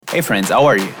Hey friends, how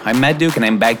are you? I'm Matt Duke and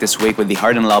I'm back this week with the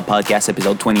Hard and Loud Podcast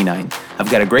episode 29. I've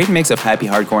got a great mix of happy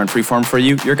hardcore and freeform for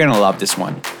you. You're gonna love this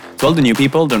one. To all the new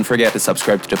people, don't forget to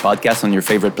subscribe to the podcast on your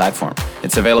favorite platform.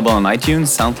 It's available on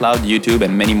iTunes, SoundCloud, YouTube,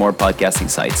 and many more podcasting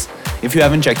sites. If you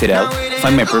haven't checked it out,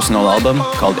 find my personal album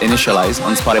called Initialize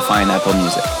on Spotify and Apple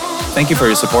Music. Thank you for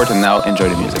your support and now enjoy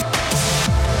the music.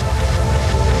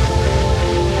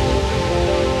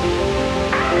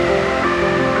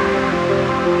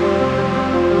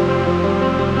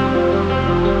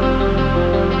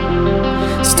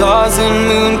 Stars and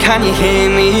moon, can you hear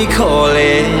me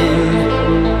calling?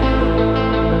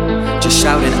 Just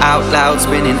shouting out loud,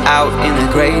 spinning out in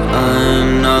the great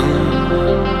unknown.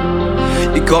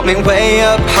 You got me way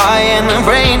up high and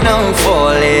there ain't no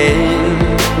falling.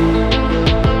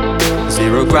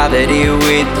 Zero gravity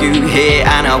with you here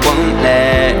and I won't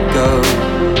let go.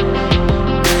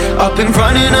 I've been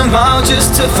running a mile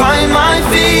just to find my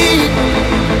feet.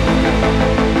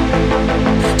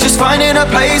 Just finding a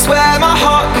place where my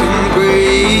heart can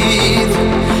breathe.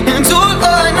 And all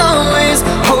I know is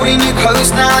holding you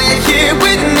close, now you're here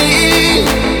with me.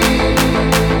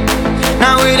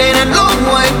 Now it ain't a long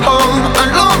way home, a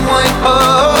long way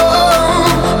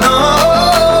home, no.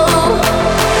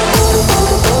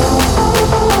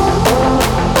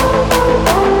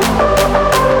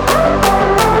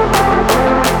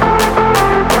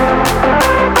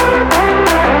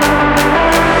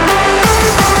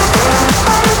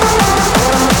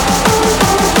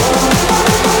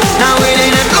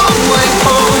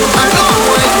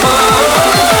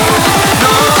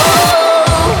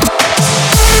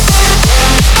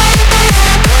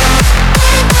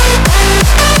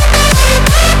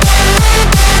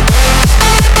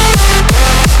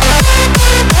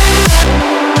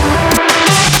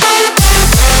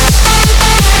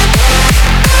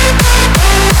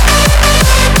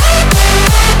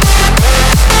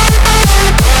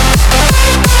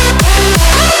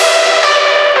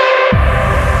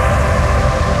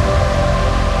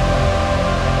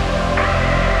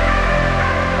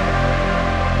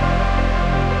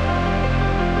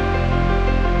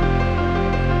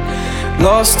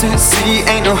 Lost at sea,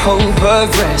 ain't no hope of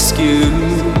rescue.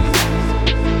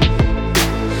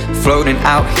 Floating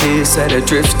out here, set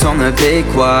adrift on the big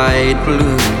wide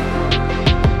blue.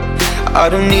 I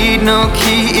don't need no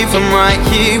key if I'm right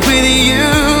here with you.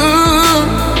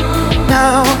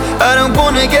 Now, I don't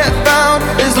wanna get found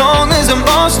as long as I'm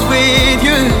lost with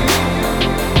you.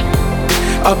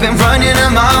 I've been running a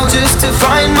mile just to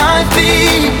find my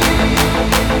feet.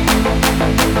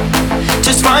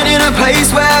 Just finding a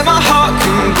place where my heart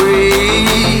can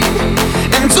breathe.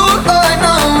 And all I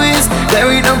know is there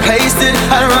ain't no place that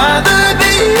I'd rather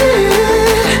be.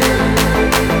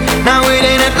 Now it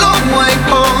ain't a long way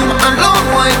home, a long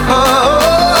way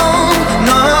home,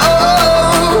 no.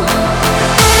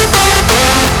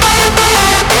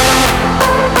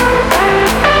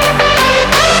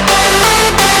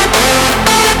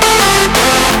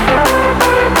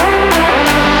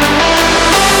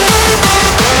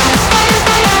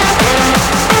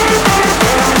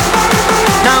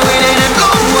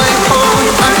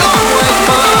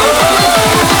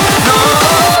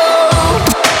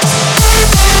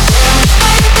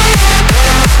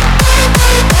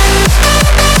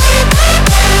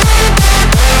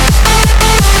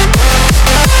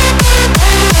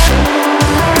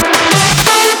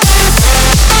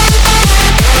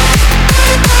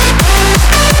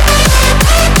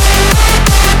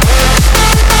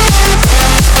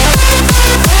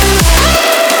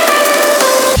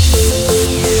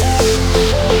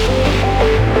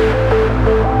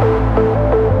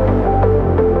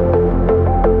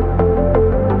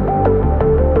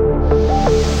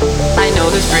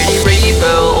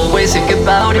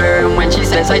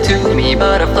 Hi to me,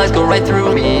 butterflies go right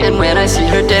through me. And when I see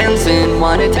her dancing,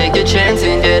 wanna take a chance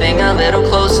in getting a little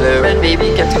closer and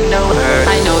maybe get to know her.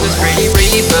 I know this pretty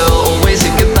Reba, always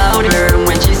think about her. And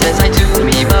when she says hi to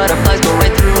me, butterflies go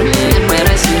right through me. And when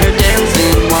I see her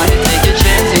dancing, wanna take a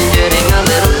chance in getting a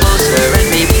little closer and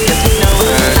maybe get to know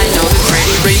her. I know this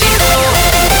pretty Reba.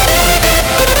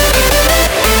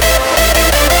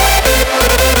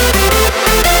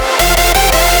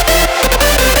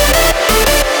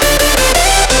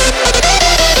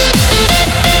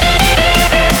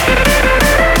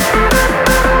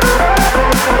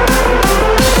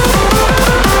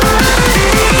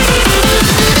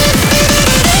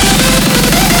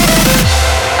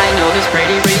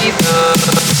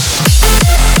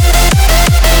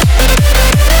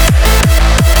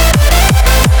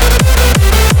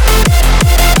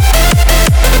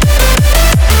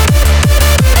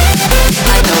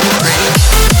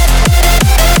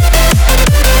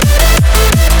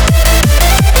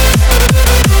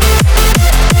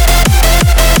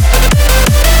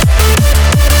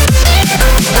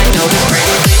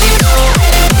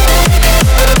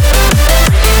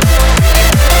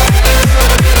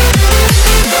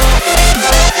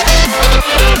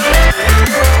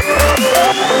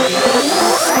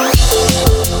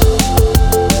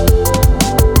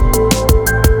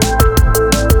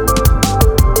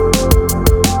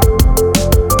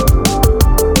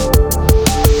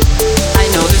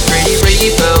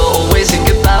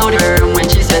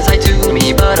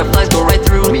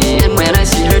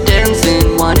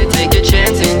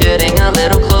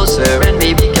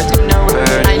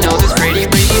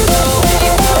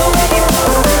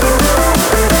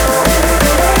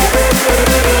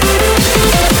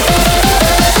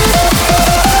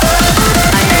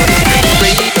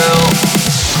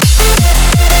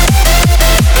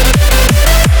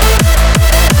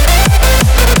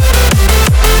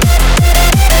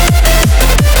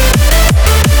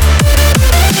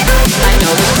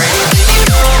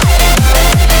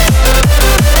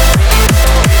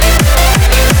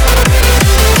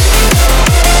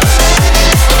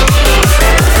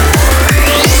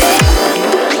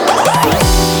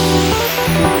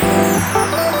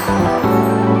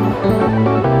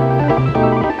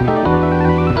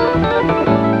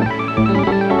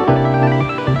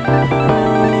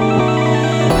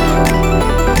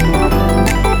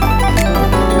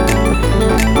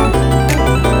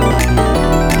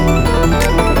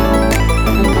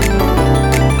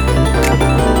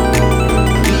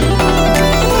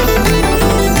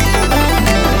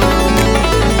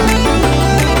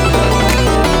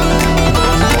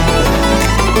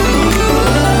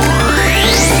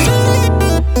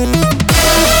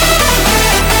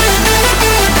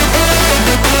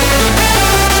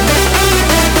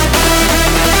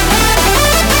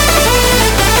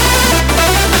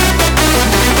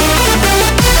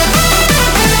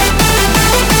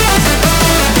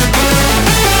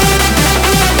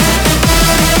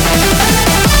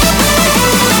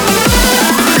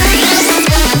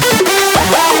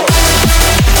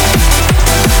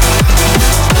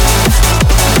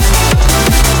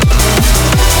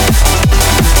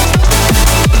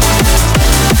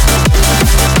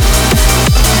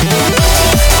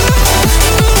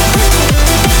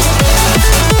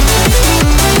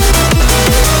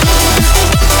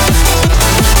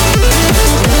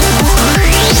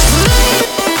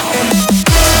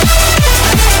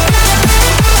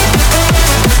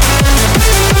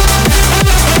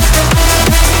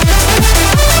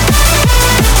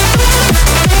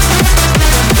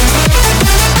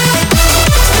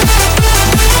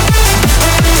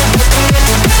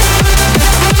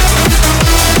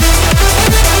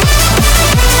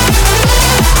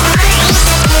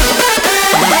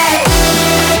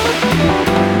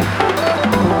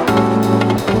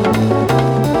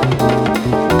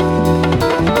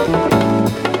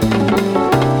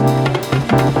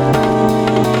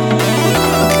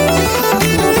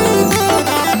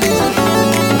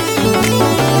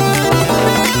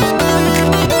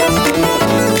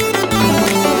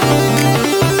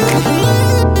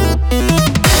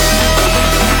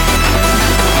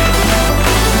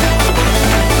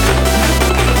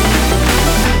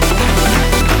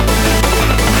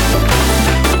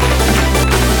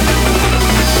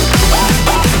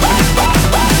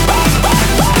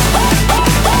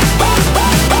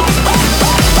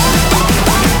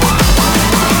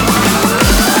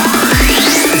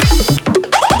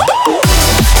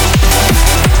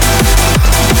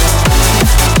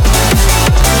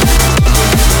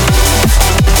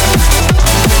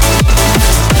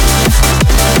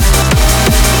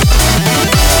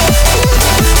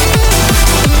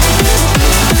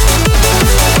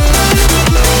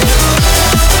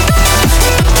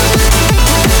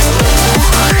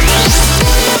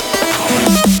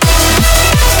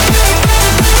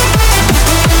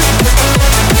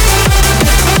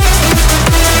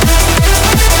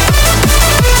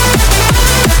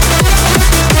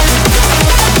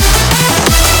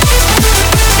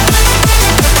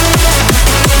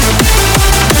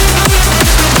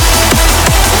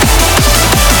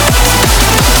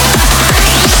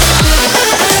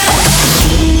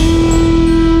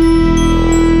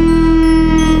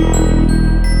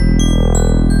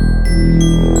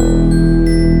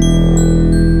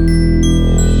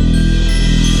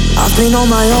 on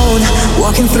my own,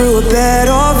 walking through a bed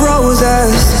of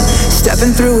roses,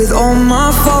 stepping through with all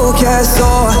my focus,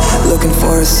 looking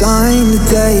for a sign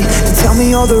today to tell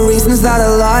me all the reasons that I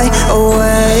lie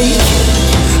awake.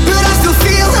 But I still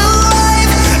feel alive.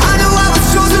 I know I was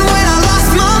chosen when I lost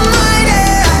my mind,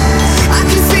 yeah. I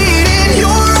can see it in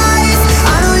your eyes.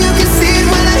 I know you can see it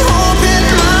when I open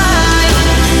mine.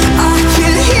 I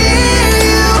can hear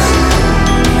you,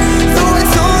 though I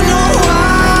don't know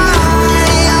why.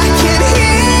 I can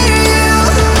hear you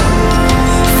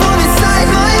from inside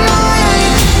my mind.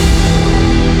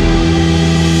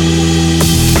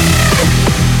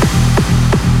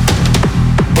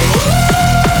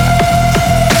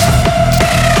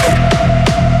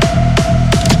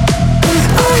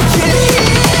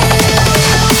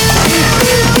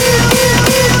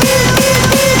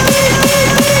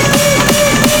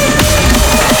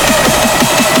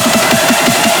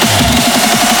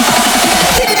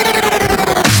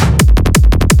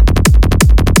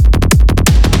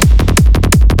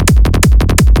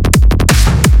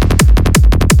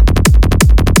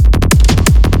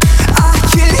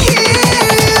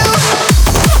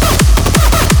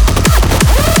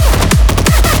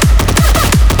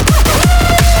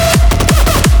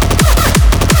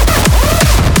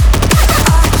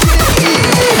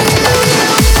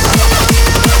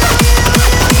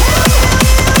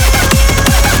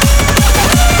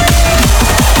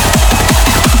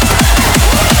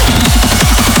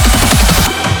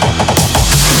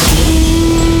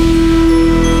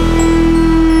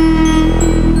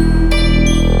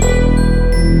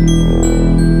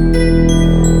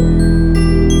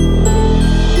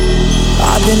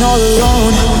 All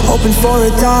alone, hoping for a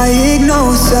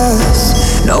diagnosis,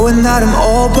 knowing that I'm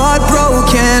all but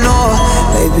broken, or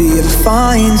maybe if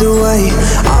I find a way,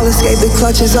 I'll escape the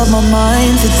clutches of my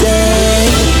mind today.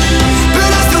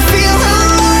 But I still feel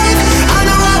alive. I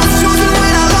know I was chosen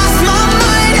when I lost my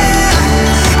mind,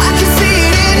 yeah. I can see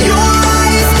it in your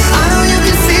eyes. I know you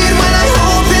can see it when I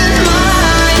open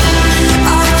mine.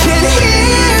 I can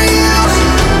hear you,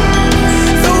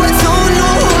 though I don't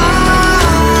know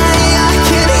why. I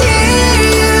can hear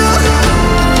you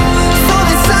from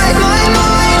inside my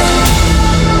mind.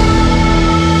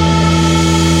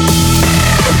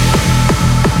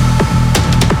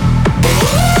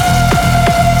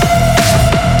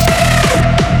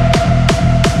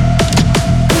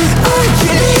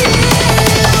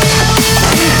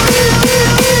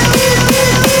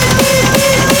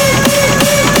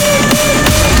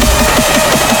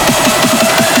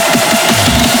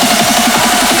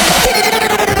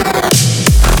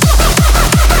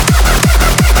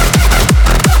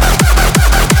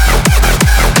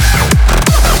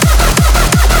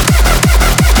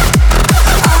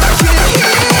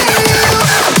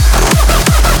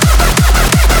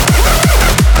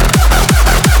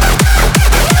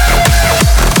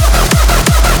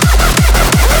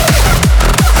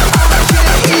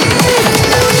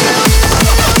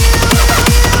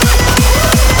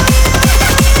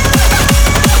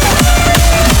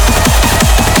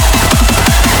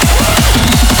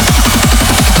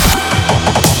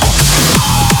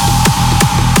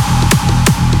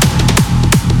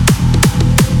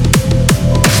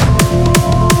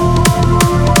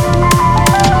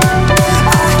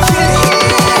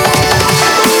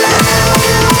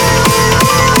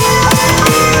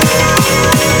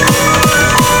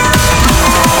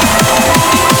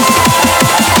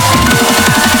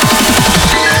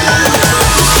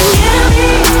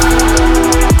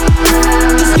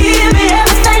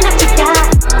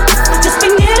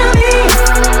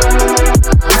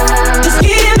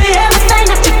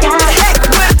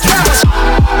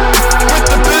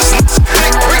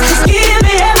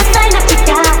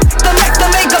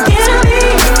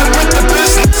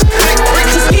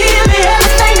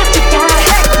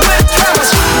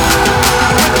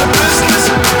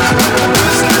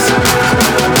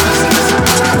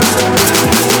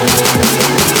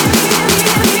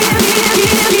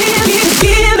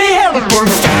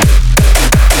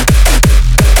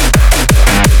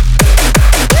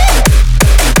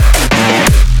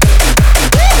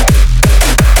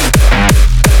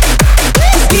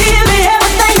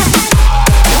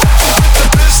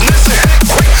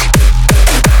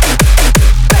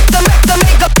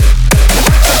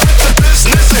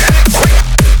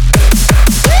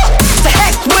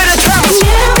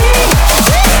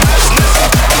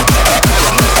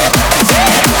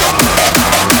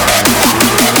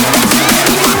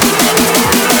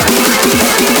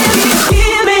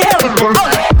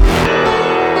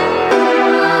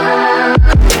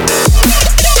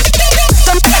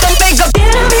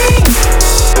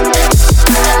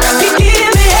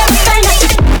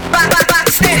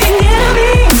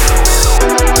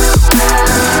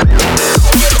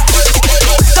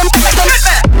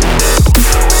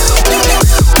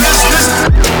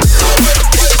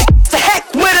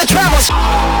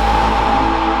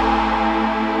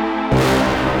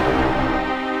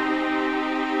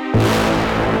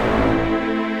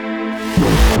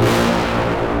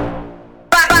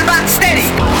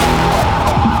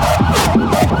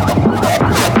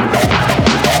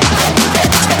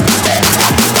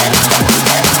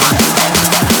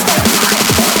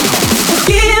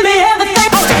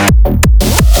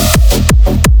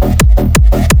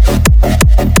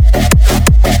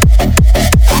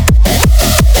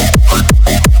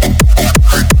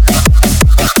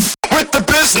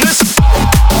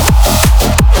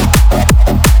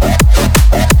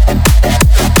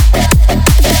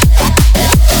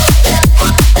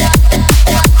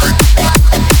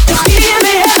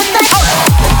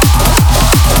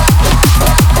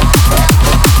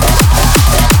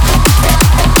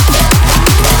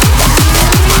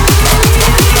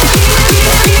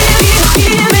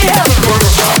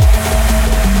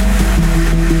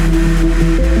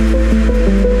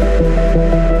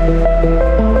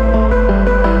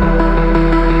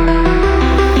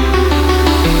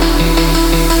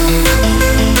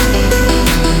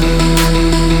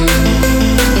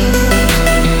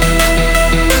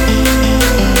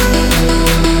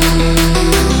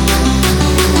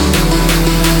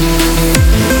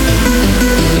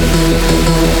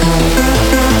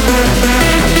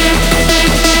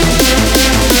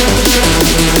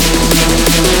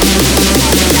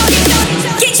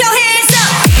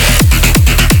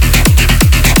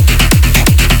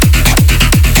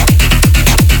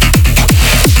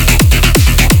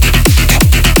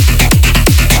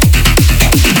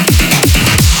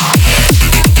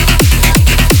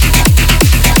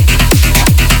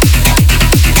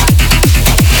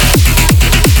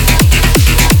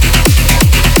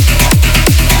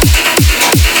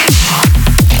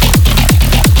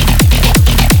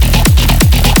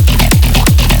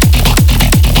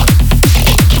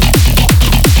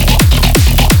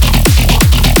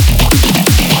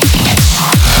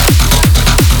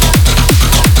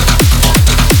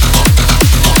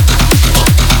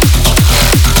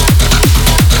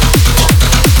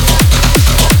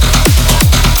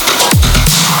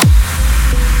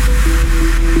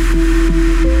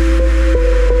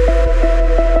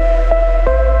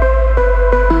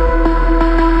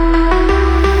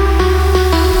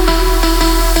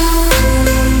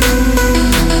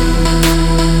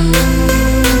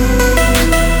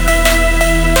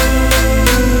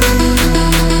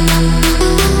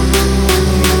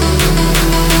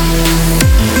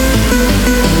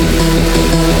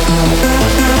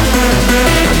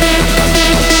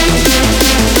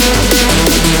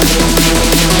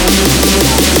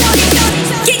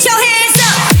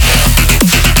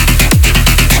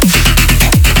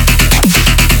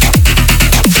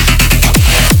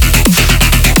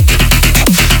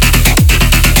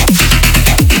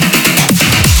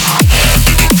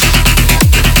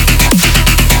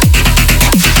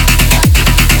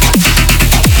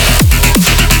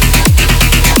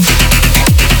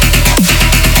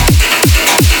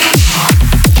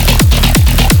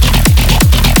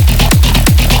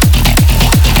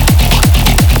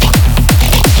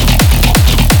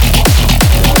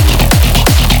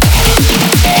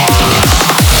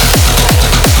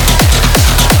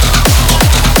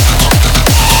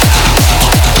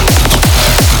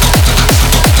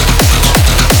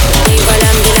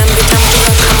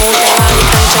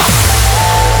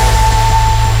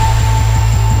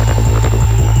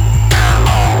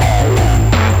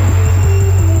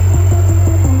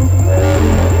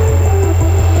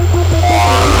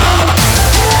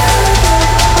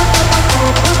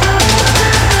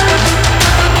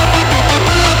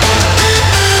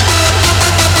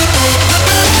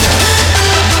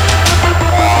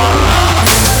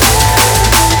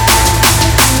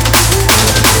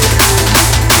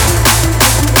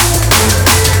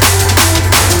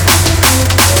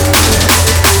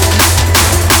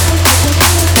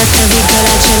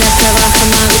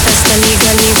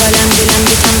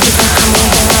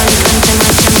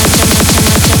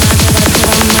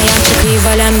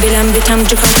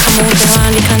 bitamju kan kamuda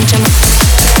wali kan jama.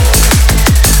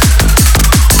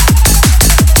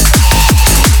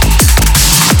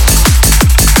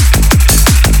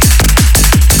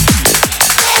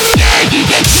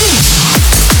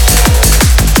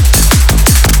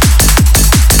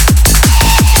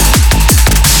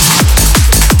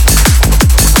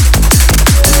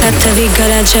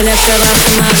 Vigala jala pravaha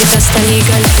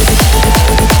magastaligal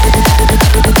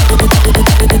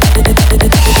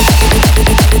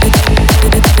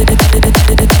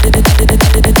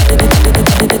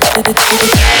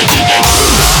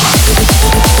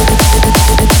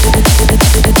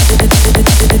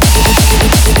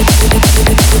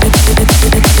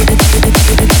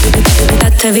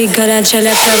Vigala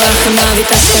jala pravaha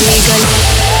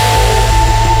magastaligal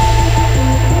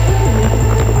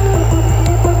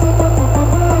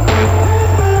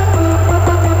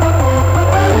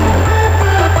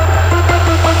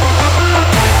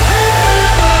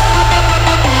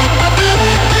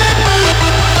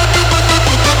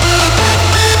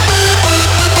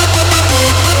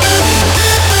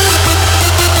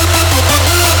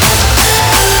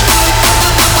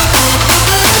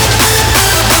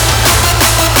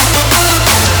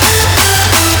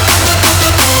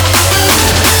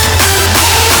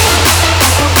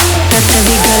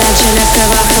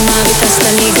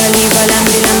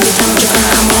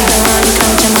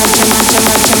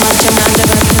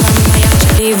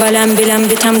Lambi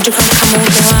lambi tamju kan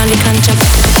kamuda wali kan jama.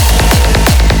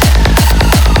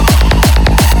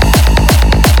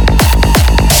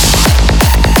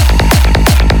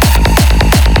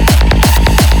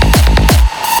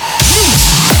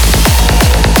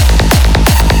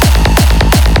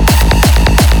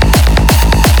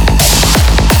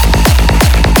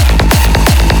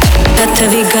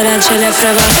 Vigala jala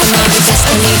pravaha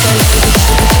magastaligal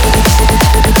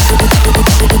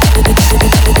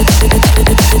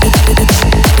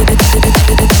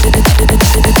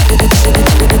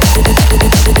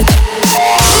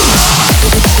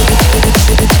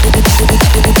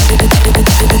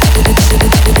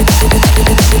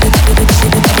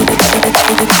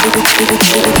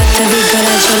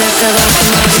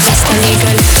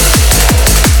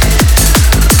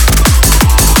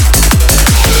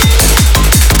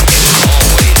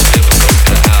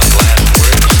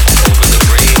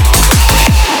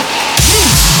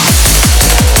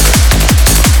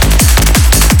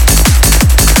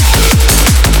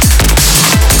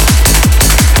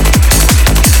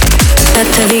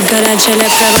Vigala jala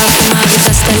pravaha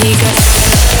magastaligal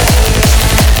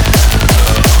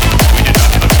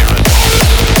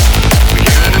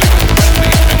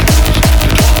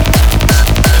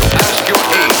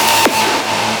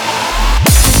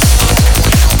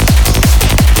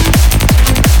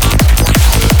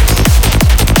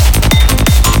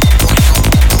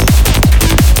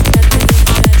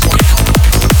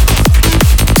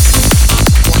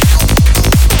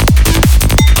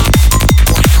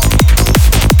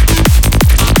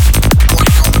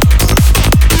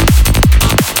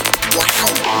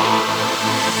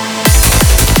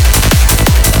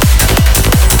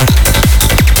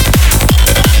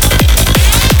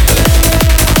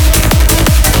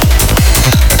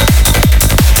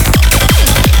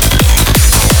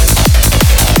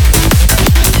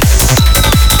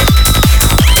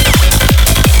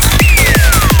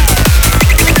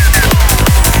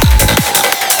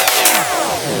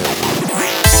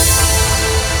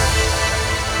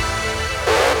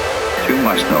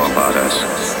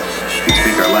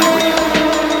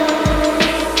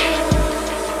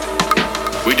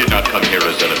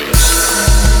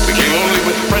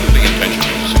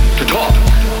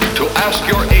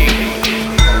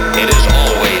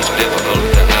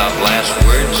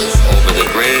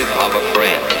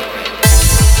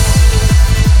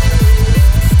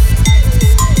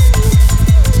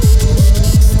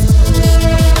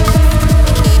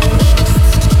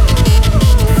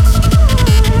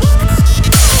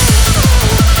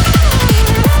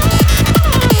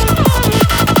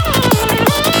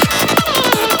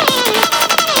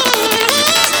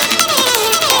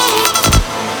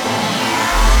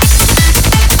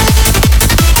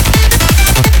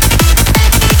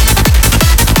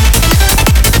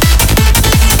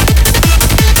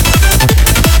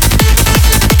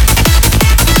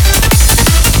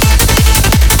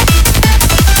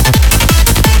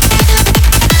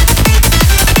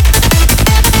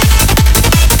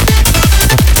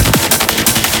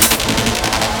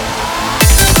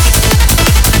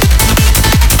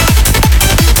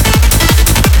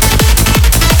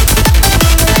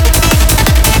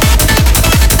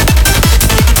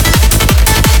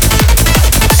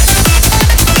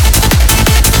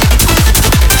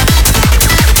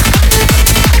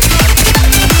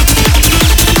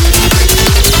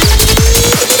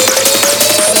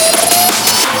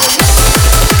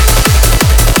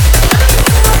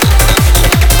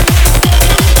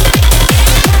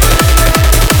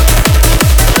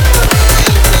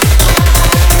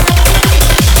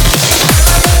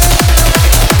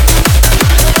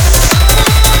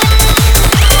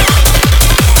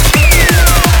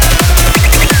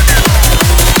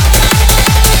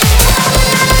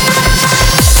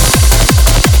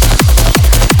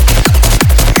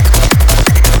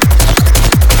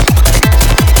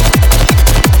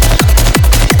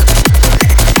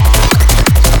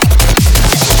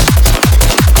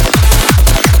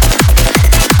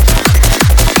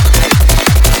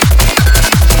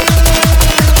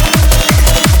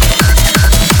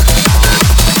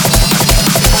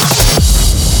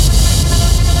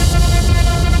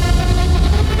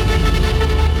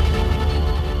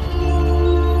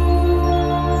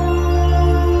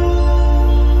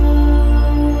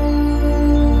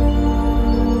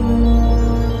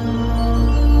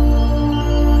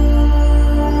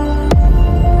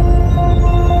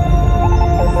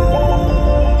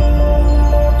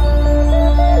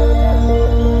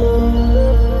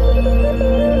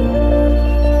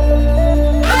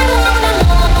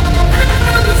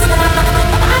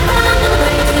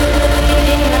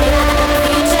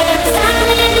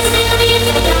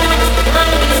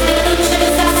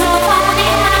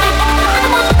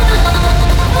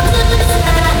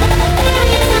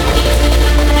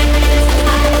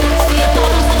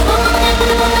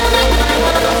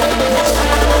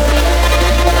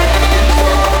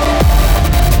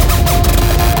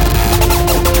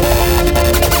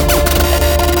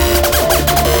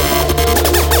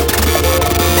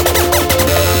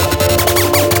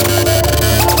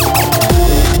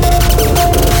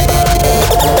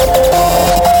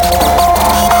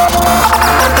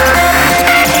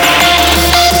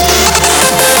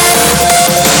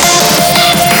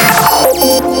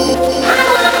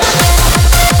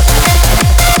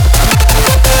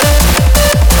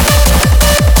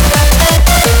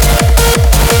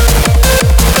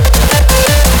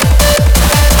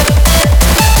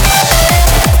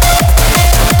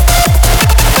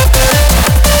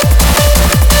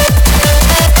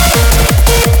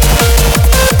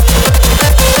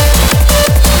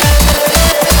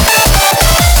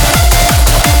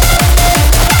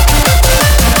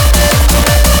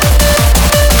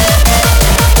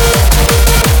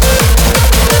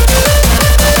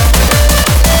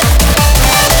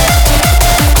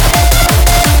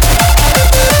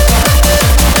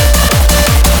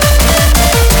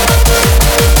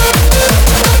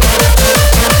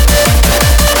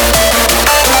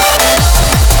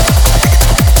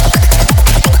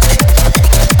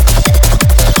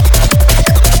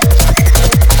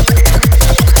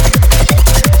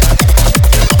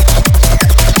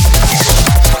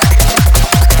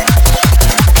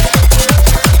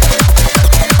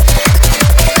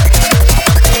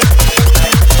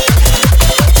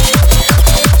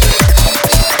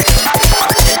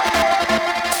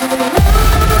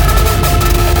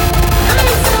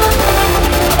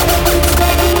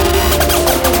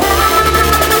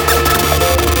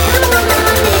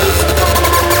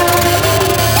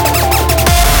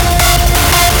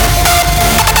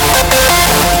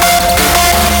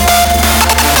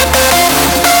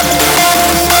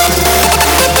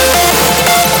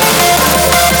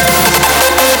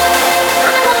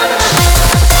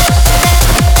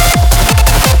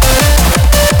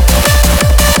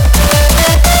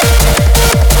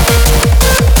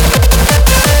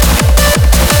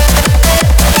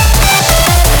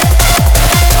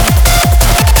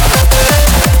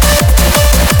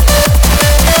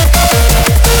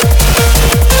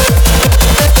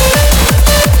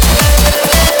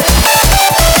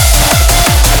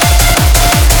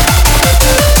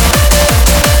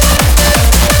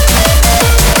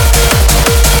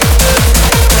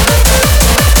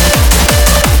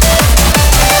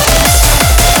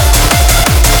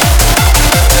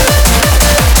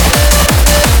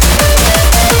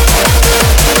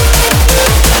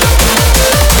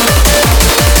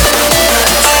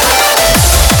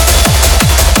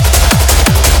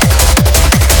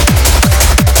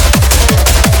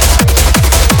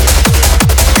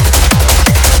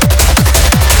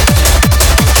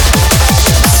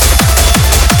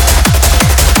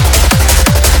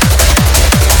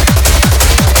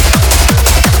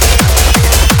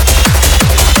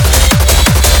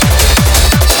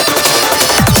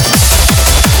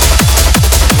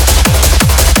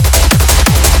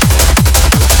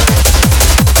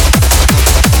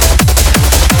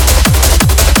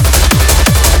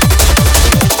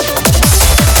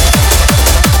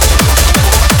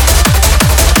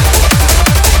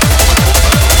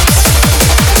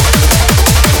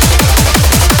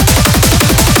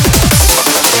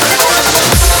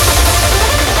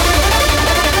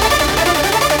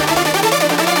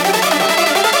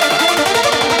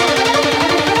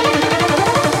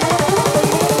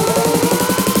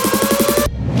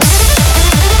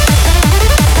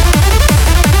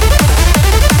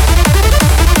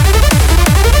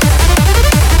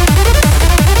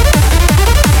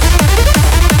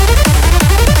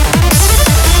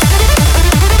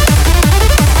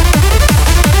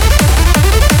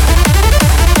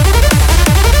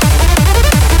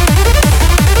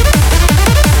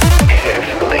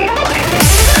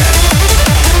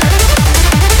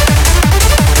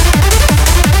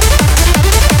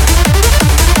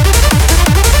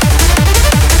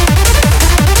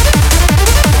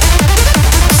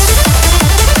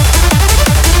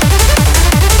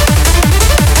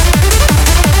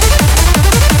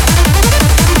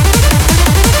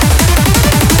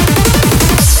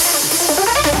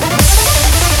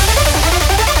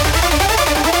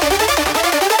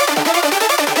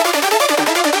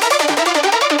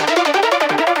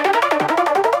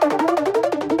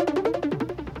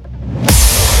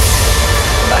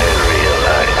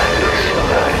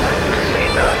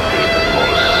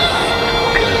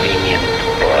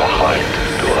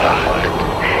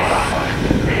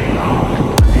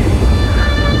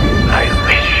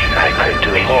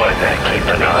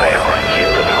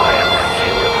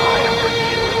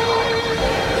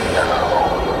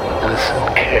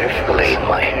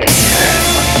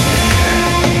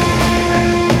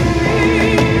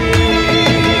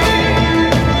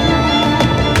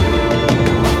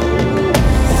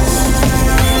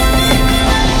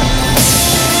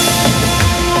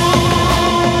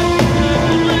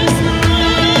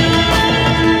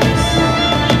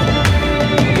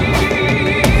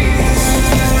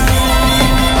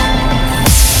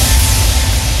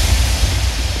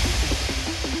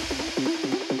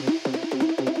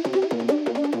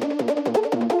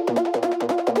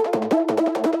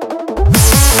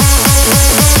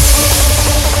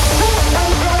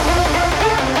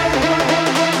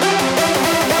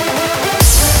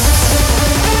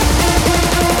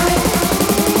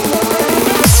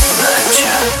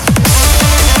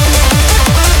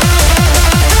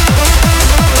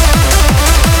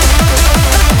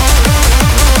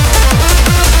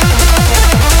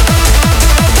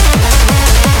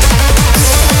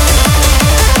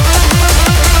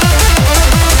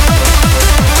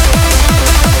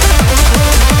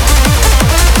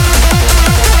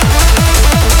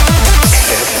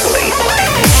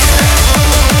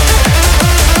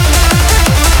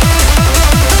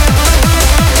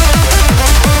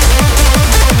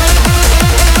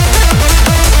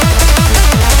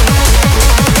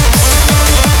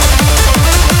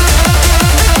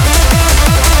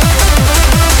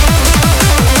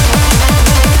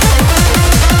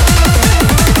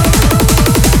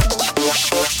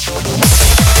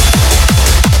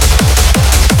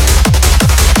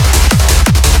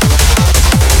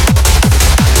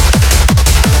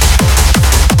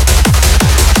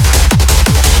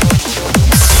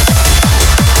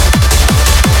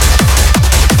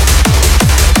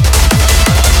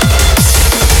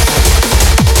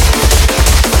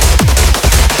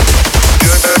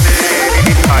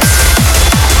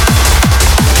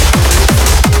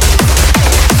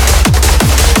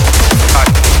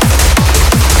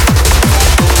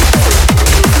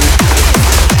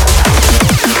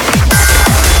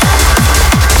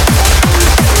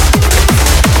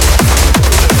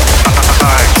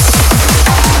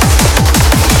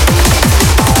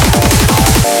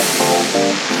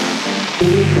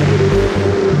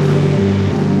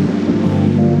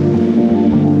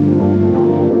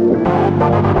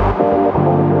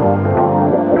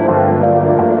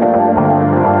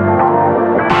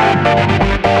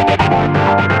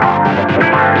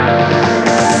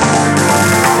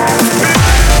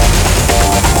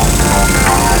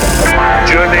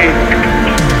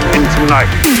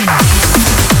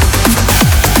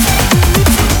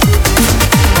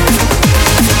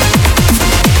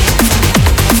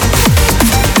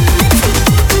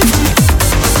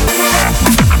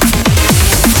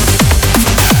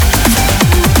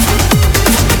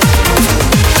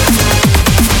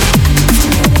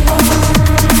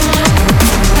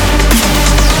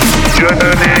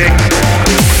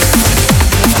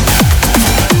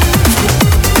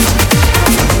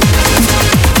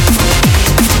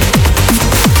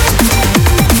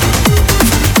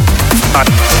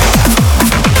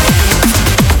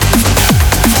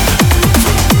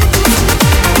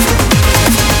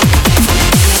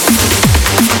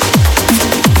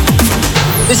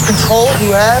This control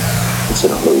you have, it's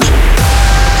an illusion.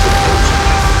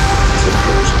 It's an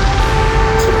illusion.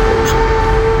 It's an illusion. It's an illusion.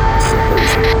 It's an illusion.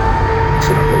 It's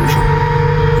an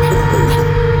illusion. It's an illusion.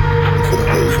 It's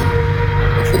an illusion.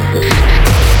 It's an illusion.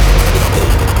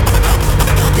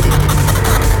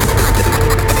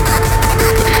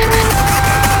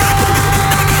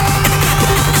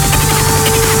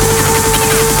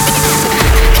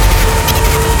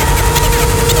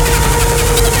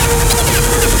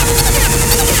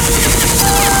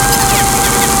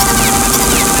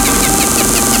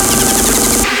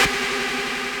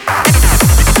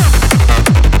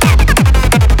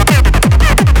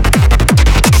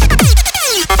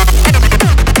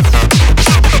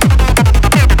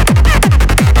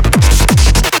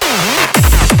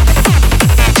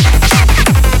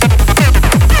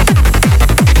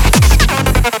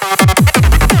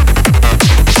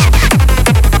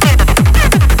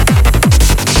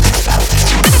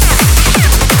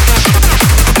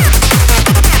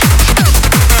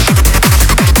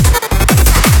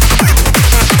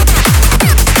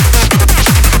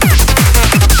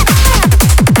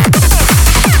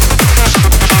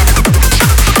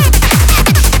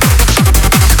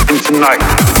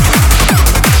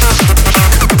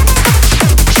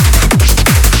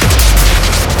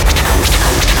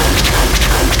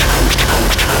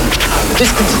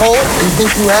 this control you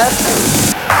think you have?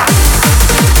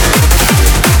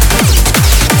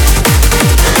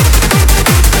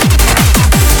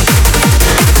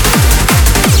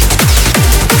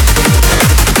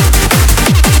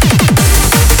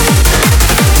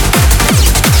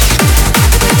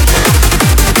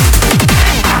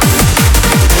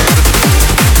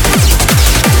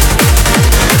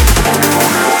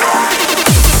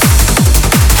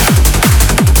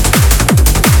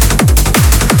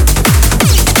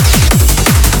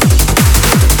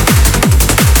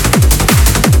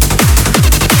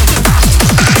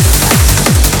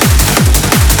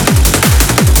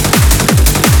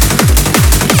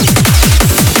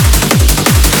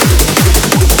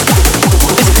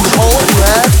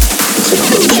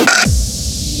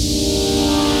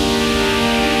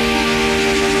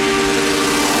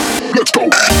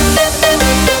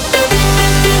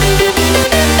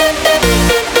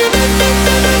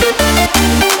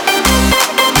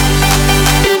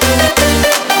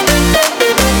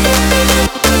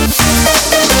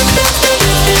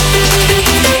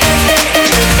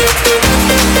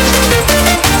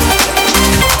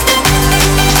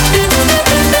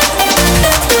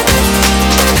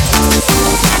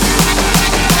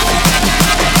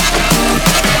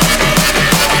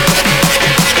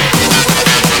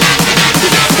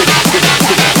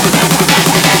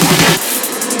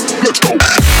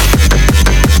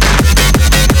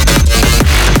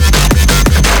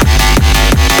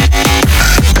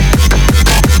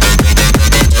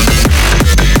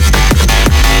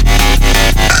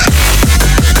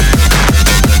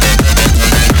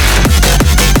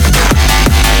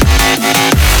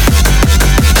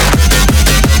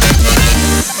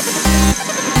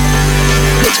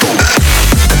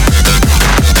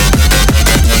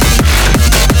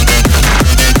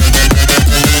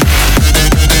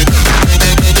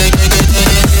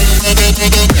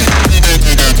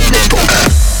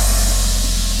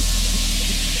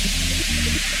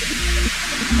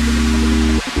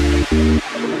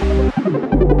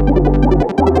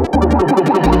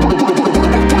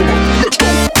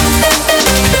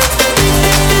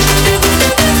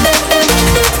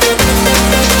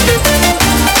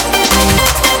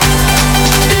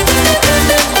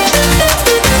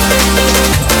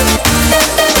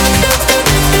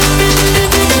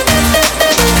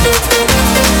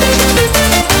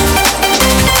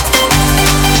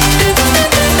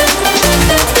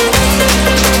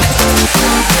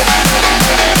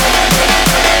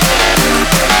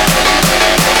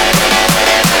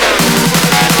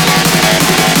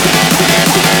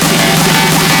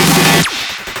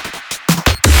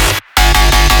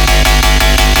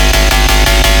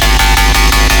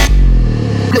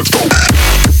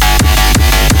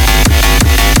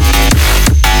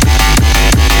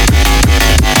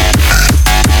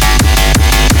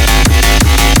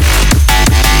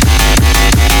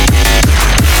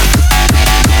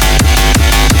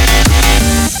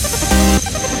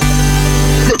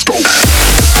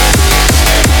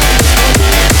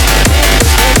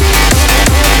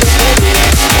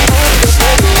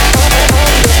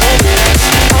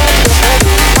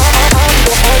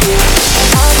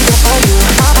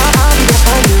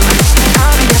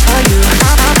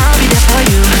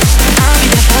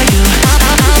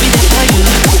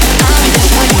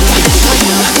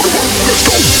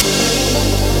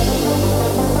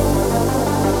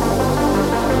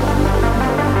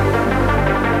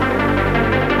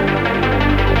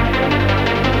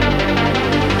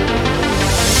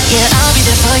 I'll be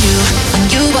there for you when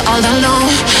you were all alone.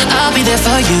 I'll be there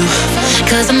for you,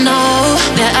 'cause I know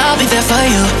that I'll be there for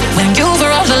you when you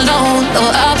were all alone. Oh,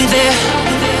 I'll be there,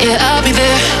 yeah, I'll be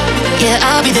there. Yeah,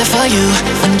 I'll be there for you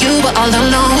when you were all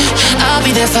alone. I'll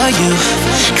be there for you,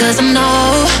 'cause I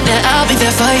know that I'll be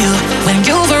there for you when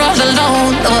you were all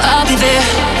alone. Oh, I'll be there,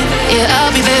 yeah,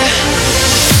 I'll be there.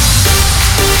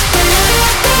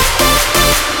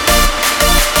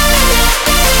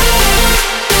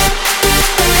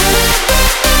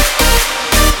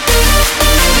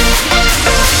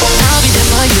 I'll be there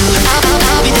for you.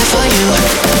 I'll be there for you.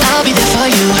 I'll be there for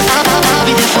you. I'll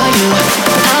be there for you.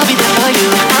 I'll be there for you.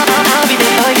 I'll be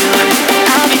there for you.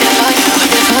 I'll be there for you. I'll be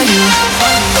there for you.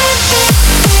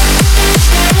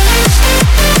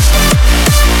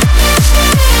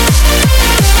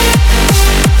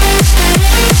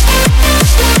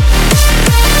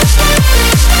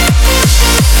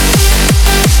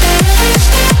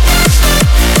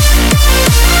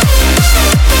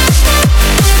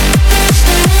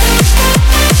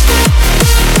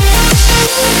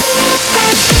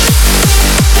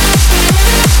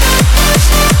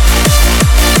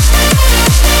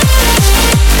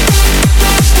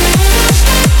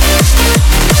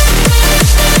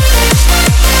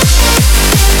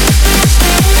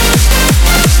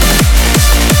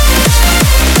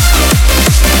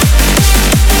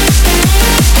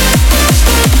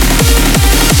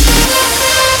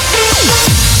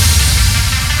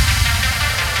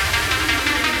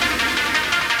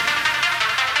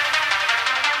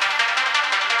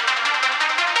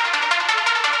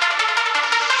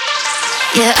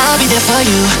 Yeah, I'll be there for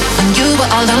you when you were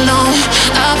all alone.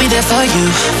 I'll be there for you,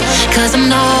 'cause I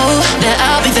know that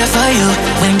I'll be there for you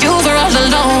when you were all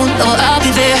alone. Oh, I'll be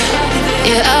there,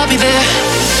 yeah, I'll be there.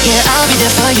 Yeah, I'll be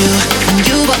there for you when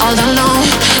you were all alone.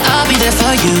 I'll be there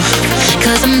for you,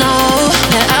 'cause I know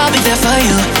that I'll be there for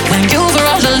you when you were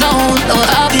all alone. Oh,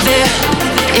 I'll be there,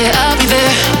 yeah, I'll be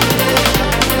there.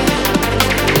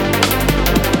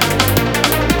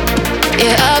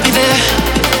 Yeah, I'll be there.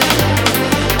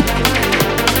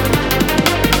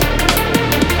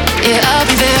 Yeah, I'll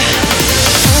be there.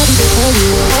 I'll be there for you.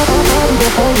 I'll be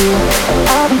there for you.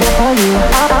 I'll be there for you.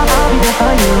 I'll be there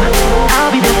for you.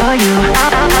 I'll be there for you.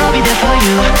 I'll be there for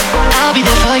you. I'll be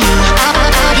there for you. I'll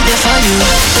be there for you.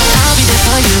 I'll be there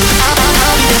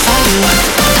for you.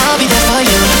 I'll be there for you. I'll be there for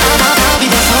you. I'll be there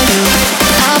for you.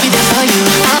 I'll be there for you.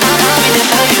 I'll be there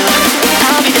for you.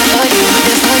 I'll be there for you. I'll be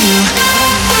there for you.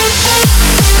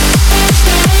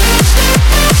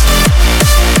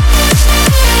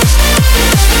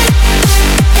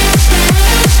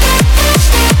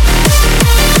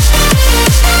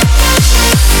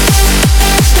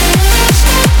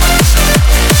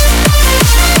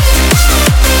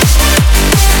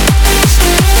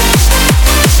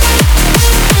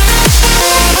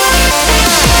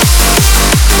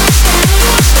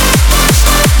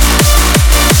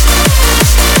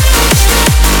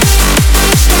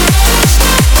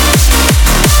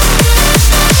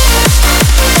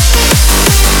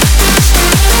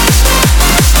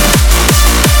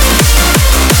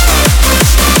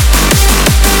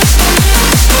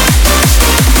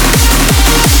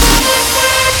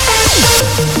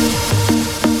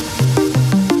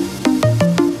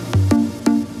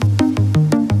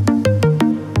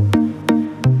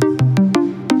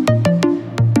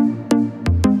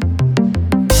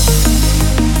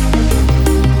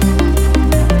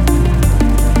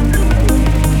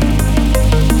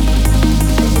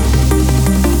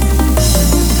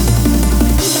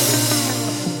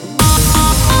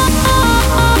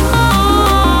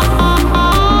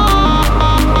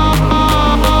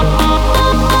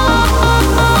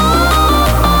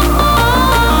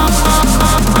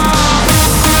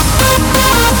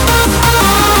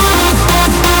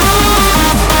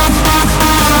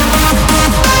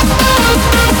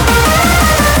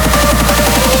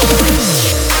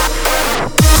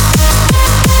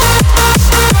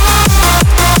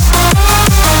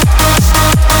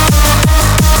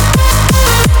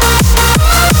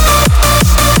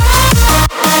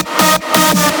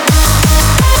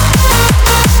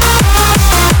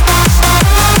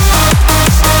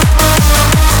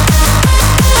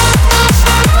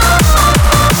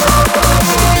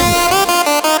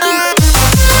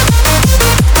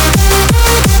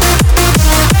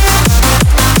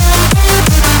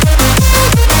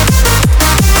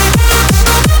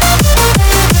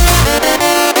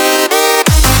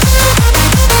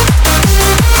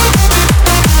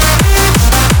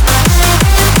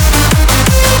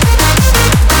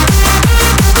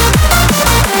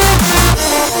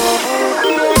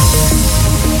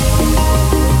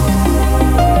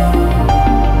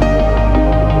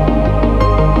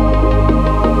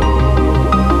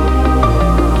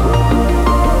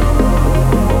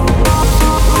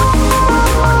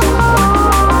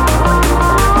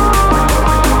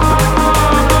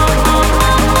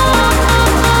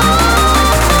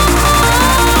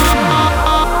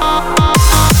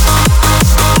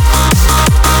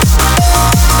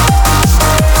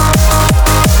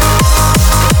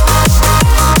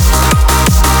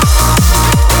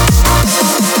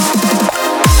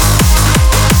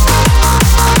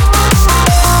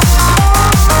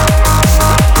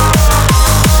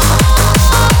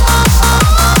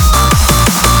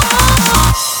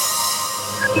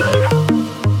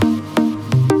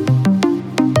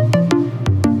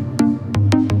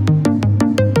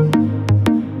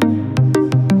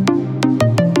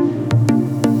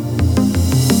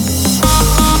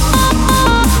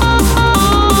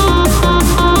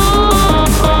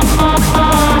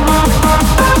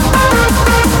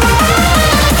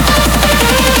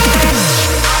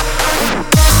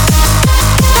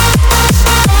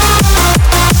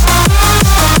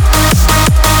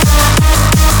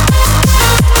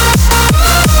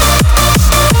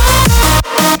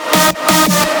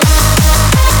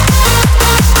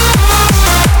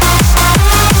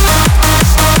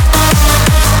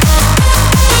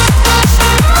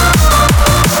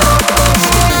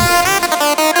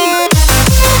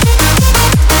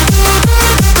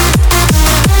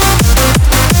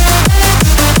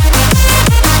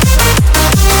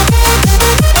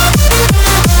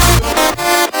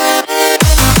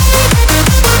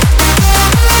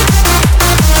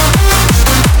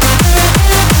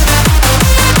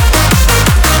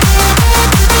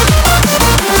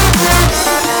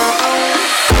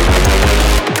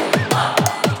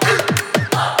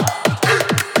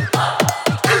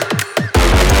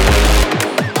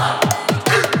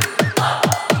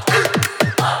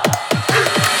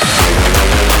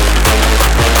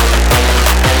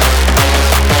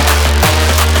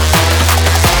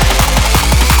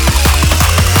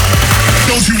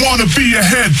 wanna be a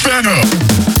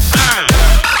headbanger?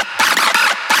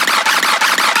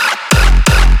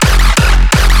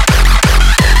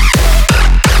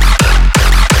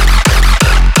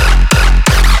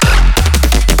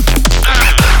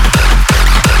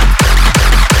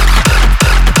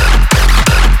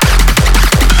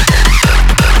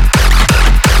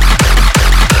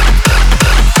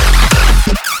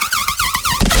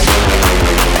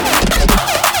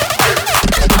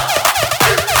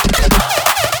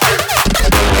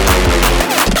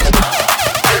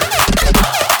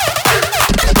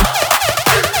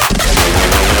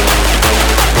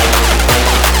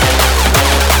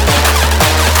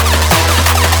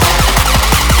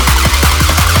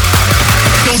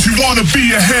 Wanna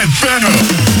be a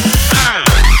headbanger?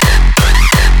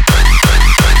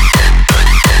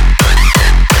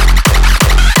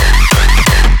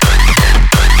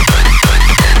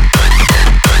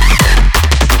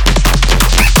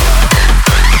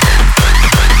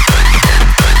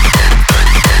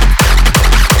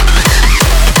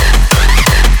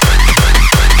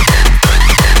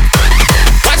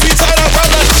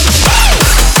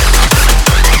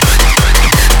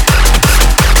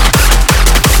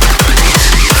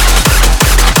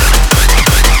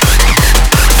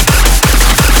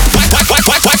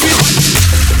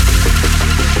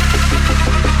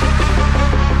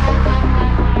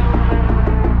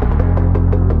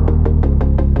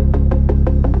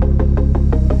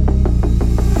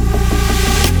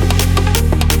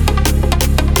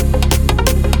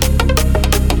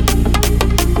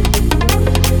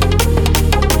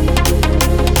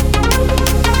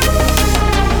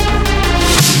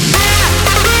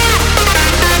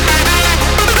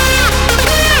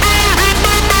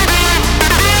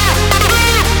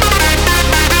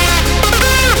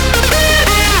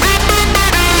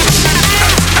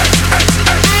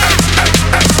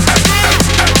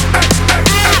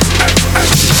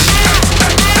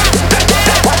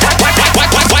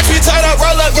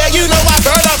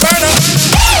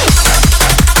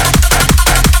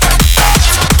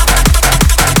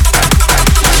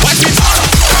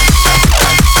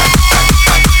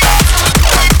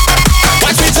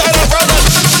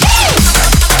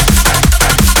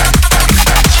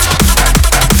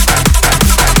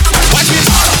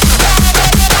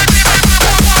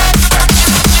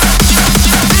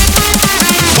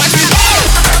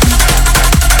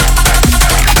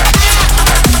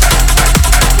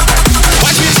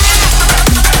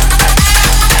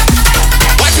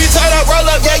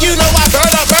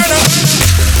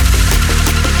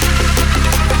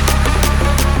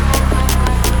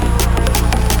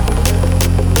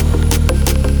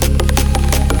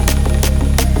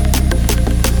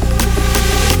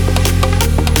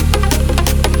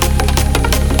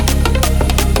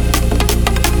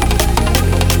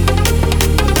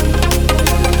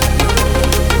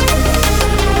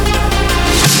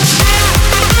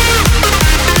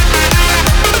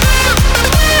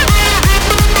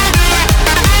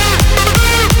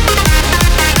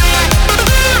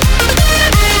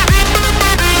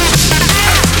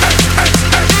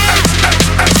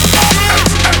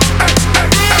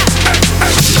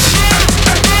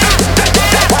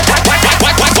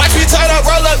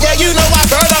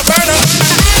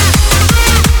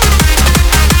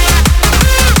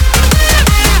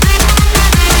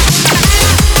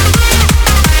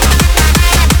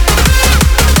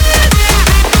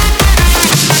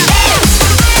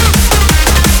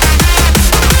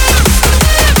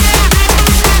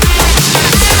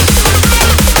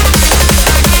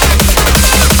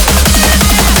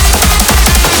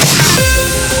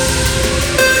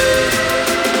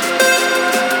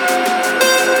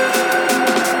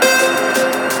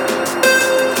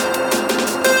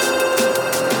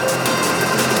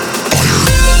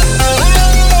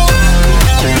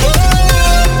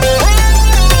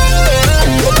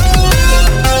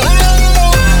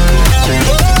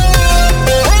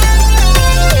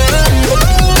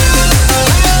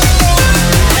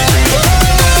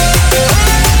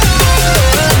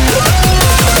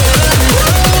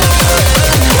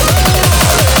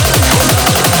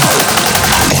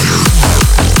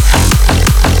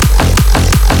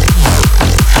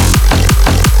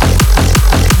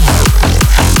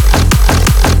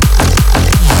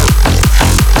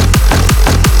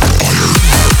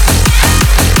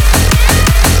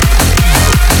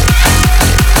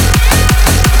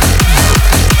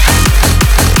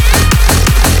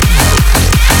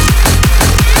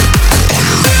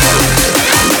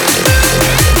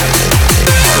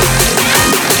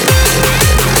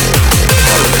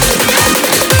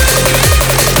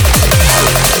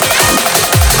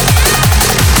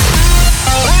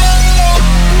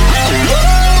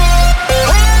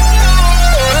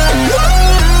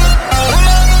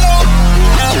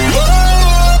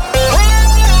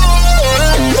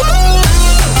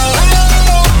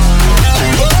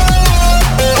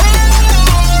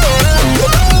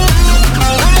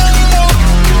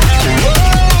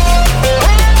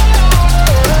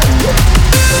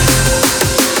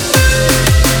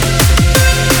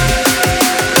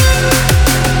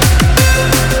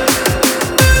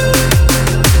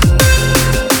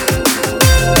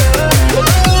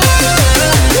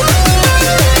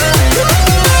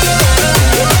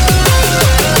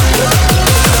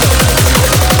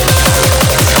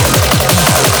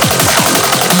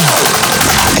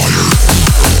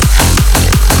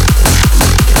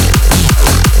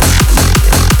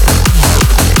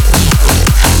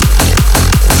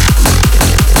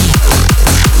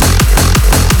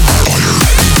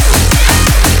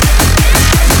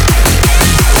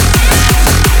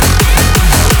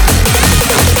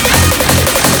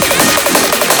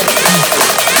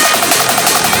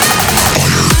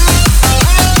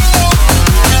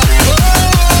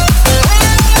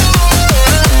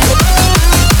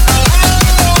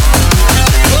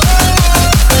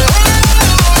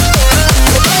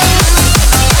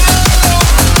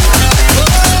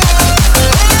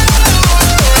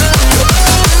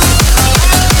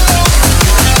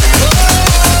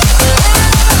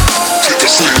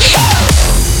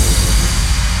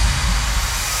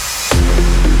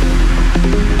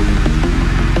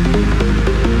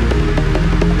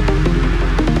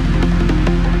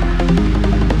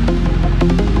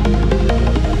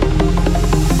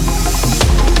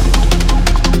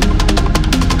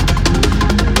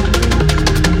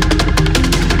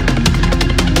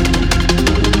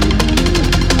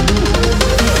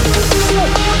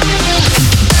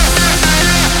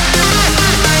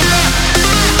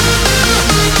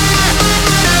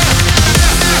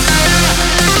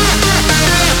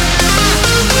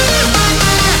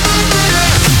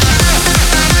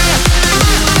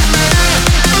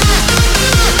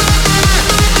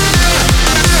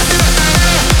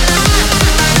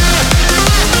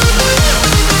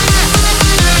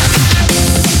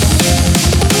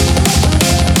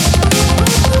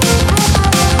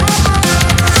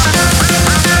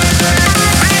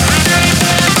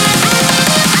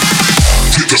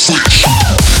 the switch.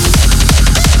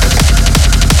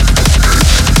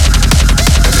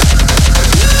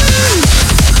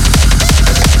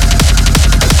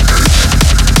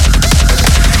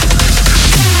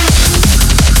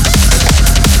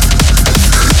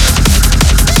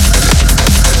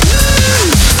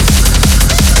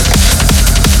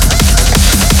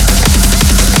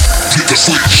 Hit the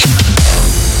switch.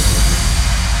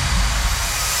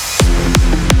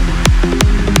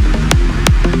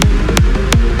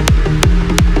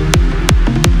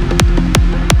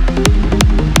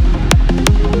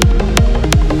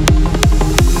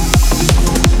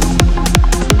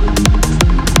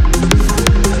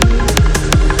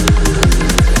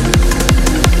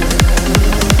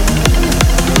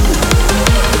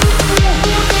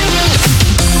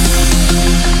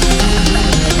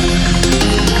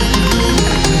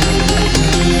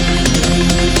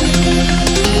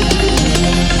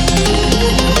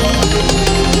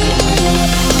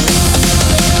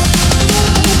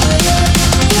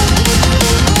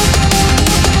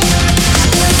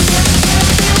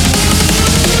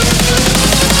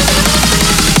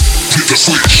 The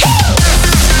switch.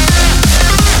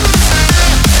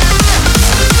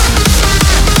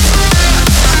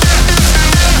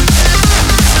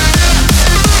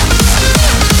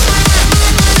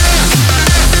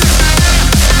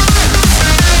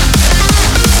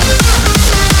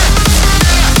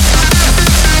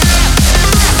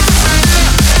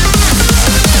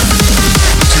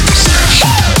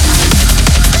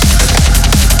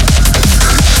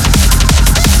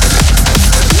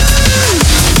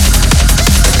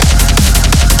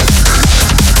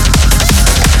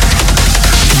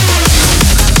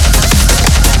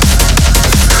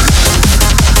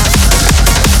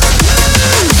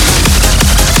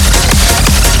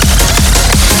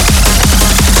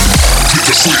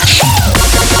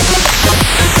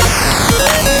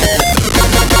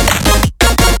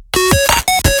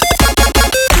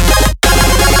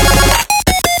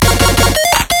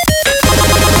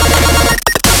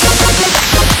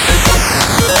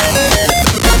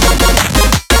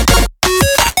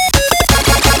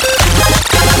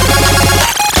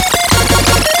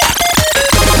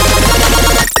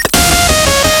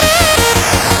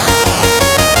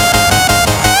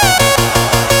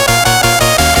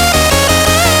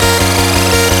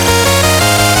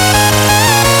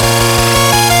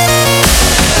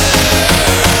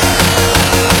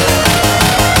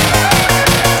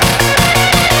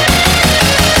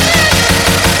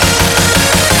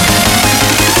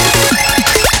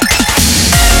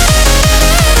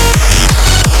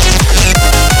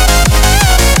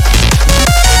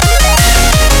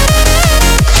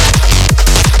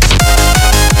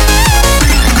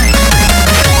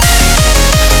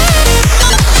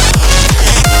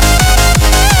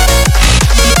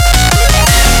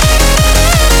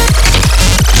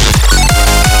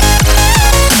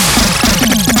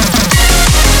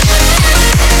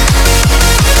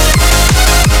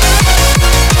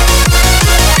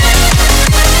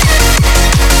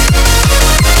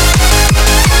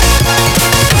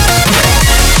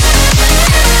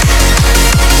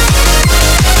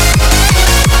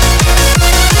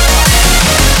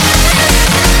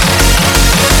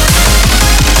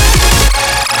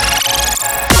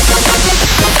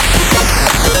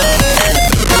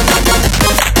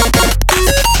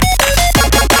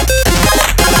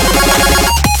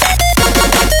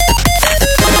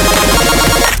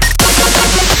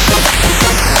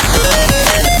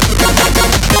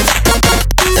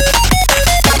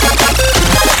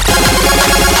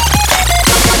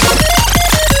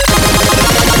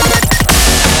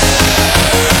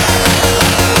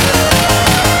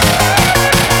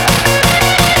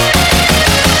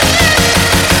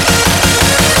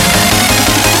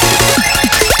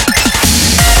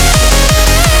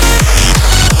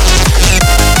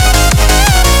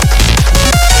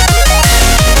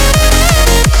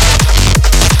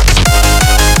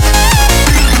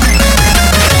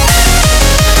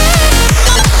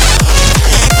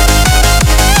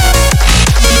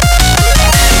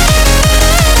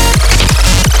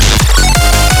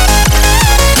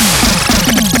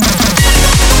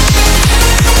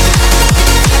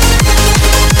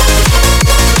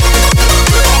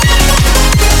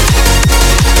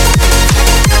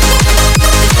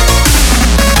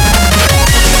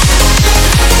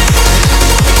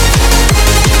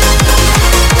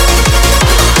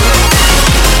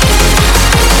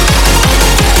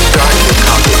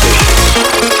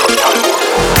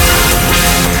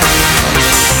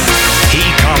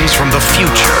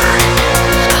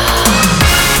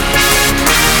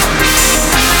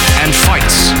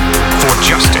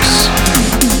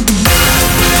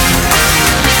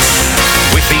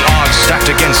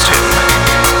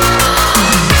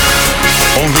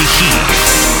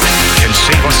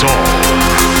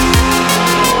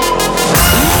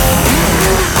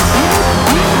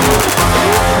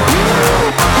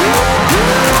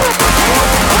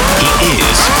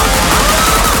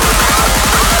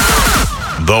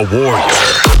 The Warrior.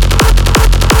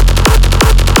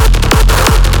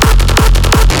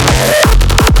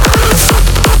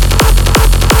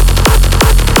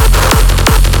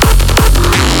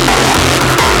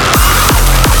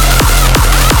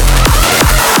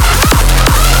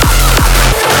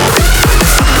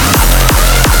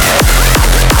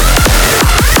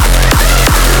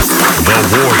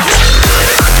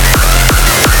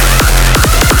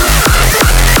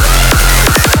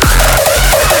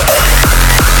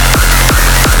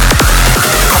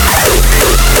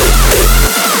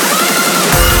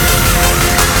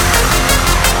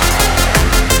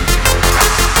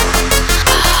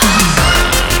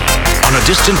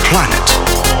 Distant planet,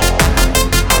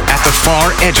 at the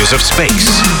far edges of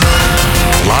space,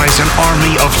 lies an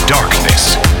army of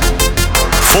darkness,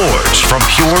 forged from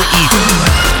pure evil.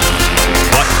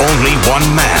 But only one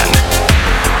man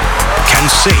can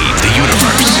save the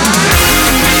universe.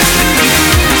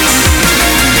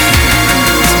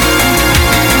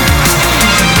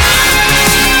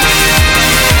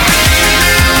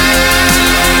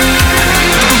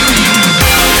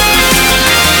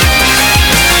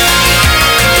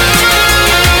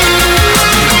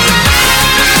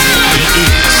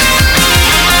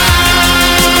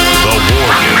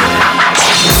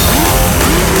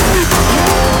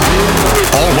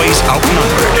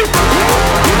 Outnumbered,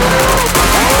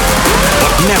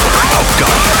 but never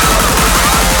outgunned.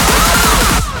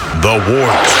 The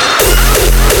Warrior.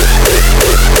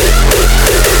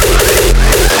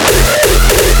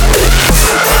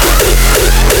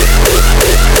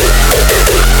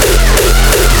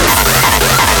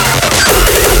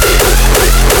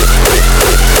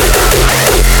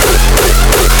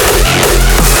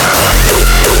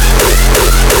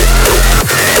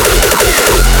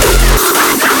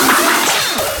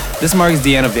 This marks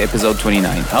the end of episode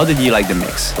 29. How did you like the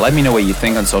mix? Let me know what you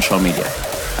think on social media.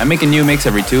 I make a new mix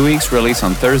every 2 weeks, released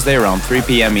on Thursday around 3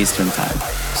 p.m. Eastern Time.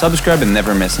 Subscribe and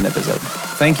never miss an episode.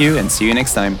 Thank you and see you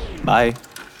next time. Bye.